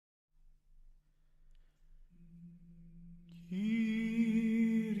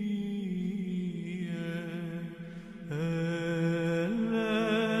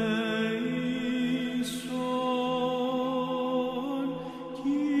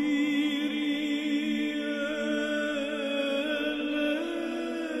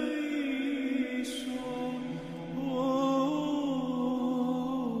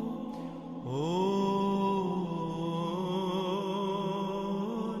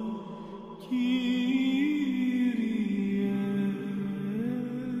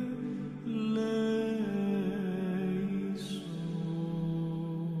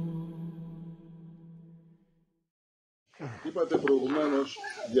Είπατε προηγουμένως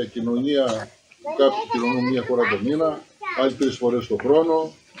για κοινωνία, κάποιοι κοινωνούν μία φορά το μήνα, άλλοι 3 φορές το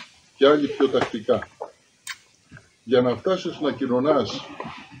χρόνο και άλλοι πιο τακτικά. Για να φτάσεις να κοινωνάς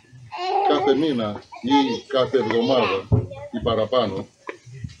κάθε μήνα ή κάθε εβδομάδα ή παραπάνω,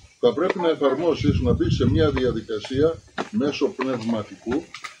 θα πρέπει να εφαρμόσεις, να μπεις σε μια διαδικασία μέσω πνευματικού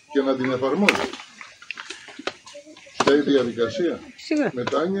και να την εφαρμόσεις. Αυτή η διαδικασία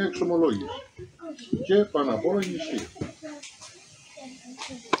μετά είναι εξομολόγηση και πάνω απ' όλα νηστεία.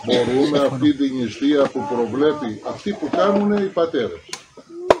 Μπορούμε αυτή τη νηστεία που προβλέπει αυτή που κάνουν οι πατέρες,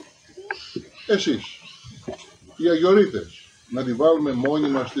 εσείς, οι αγιορείτες, να τη βάλουμε μόνοι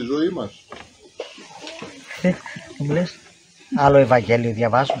μας στη ζωή μας? Μου λες, άλλο Ευαγγέλιο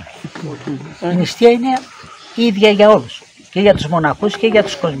διαβάζουμε. Η νηστεία είναι ίδια για όλους. Και για τους μοναχούς και για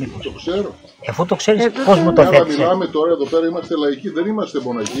τους κοσμικούς. Το ξέρω. Εφού το ξέρεις, πώς μου το θέτεις? Μιλάμε τώρα εδώ πέρα, είμαστε λαϊκοί, δεν είμαστε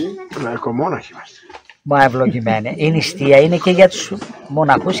μοναχοί. Λαϊκομόναχοι είμαστε. Μα ευλογημένε. Η νηστεία είναι και για τους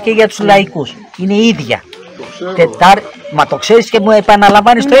μοναχούς και για τους λαϊκούς. Είναι ίδια. Μα το ξέρεις και μου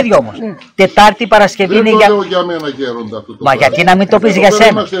επαναλαμβάνεις το ίδιο όμως. Τετάρτη Παρασκευή είναι για... Δεν το λέω για μένα, Γέροντα, αυτό το Μα γιατί να μην το πεις για σένα?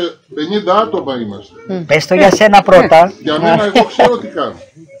 Είμαστε 50 άτομα είμαστε. Πες το για σένα πρώτα. Για μένα εγώ ξέρω τι κάνω.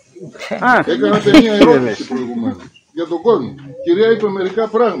 Έκανατε μια ερώτηση προηγουμένως για τον κόσμο. Κυρία είπε μερικά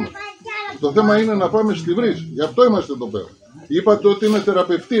πράγματα. Το θέμα είναι να πάμε στη βρύση. Γι' αυτό είμαστε εδώ πέρα. Είπατε ότι είναι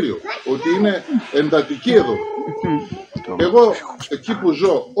θεραπευτήριο, ότι είναι εντατική εδώ. Εγώ εκεί που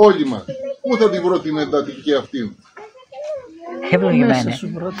ζω, όλοι μας, πού θα τη βρω την εντατική αυτήν? Ευλογημένε.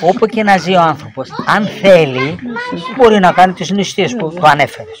 Όπου και να ζει ο άνθρωπος, αν θέλει, μπορεί να κάνει τις νηστείες που του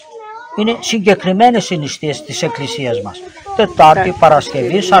ανέφερες. Είναι συγκεκριμένες οι νηστείες της Εκκλησίας μας. Τετάρτη,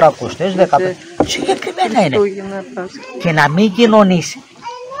 Παρασκευή, Σαρακοστές, 15. Συγκεκριμένα είναι. Και να μην κοινωνήσει.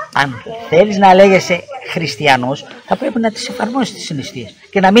 Αν θέλεις να λέγεσαι χριστιανός, θα πρέπει να τις εφαρμόσεις τις νηστείες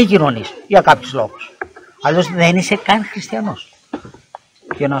και να μην κοινωνείς για κάποιους λόγους. Αλλιώς δεν είσαι καν χριστιανός.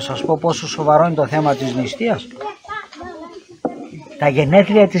 Και να σας πω πόσο σοβαρό είναι το θέμα της νηστείας. Τα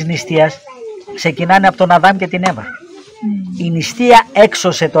γενέθλια της νηστείας ξεκινάνε από τον Αδάμ και την Εύα. Η νηστεία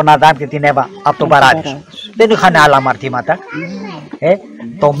έξωσε τον Αδάμ και την Εύα από τον παράδεισο. Δεν είχαν άλλα αμαρτήματα.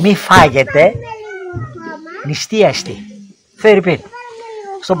 Το μη φάγετε, νηστεία εστί. Φέρει πίν.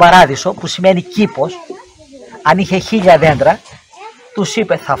 Στον παράδεισο, που σημαίνει κήπος, αν είχε 1000 δέντρα, τους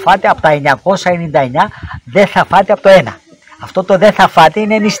είπε θα φάτε από τα 999, δεν θα φάτε από το 1. Αυτό το δεν θα φάτε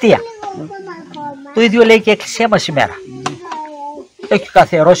είναι νηστεία. Το ίδιο λέει και η Εκκλησία μας σήμερα. Έχει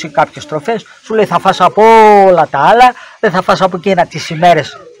καθιερώσει κάποιες τροφές, σου λέει θα φας από όλα τα άλλα, δεν θα φας από εκείνα τις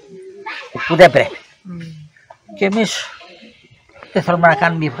ημέρες που δεν πρέπει. Και εμείς δεν θέλουμε να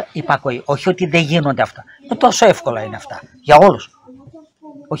κάνουμε υπακοή. Όχι ότι δεν γίνονται αυτά. Τόσο εύκολα είναι αυτά. Για όλους.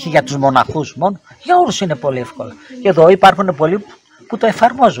 Όχι για τους μοναχούς μόνο, για όλους είναι πολύ εύκολο. Και εδώ υπάρχουν πολλοί που το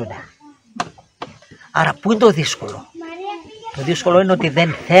εφαρμόζουν. Άρα πού είναι το δύσκολο? Το δύσκολο είναι ότι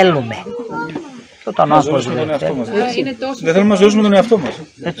δεν θέλουμε. Και όταν ο άνθρωπος δεν θέλει. Δεν θέλουμε να ζώσουμε τον εαυτό μας.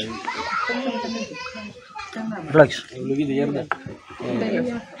 Έτσι. Ευλόγησε. Ευλογείτε Γέροντα.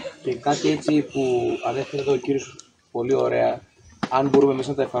 Και κάτι έτσι που ανέφερε εδώ ο κύριος πολύ ωραία, αν μπορούμε εμείς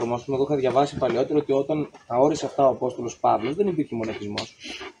να τα εφαρμόσουμε, εγώ είχα διαβάσει παλαιότερο ότι όταν αόρισε αυτά ο Απόστολος Παύλος δεν υπήρχε μοναχισμός.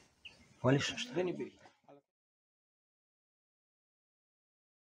 Πολύ σωστά. Δεν υπήρχε.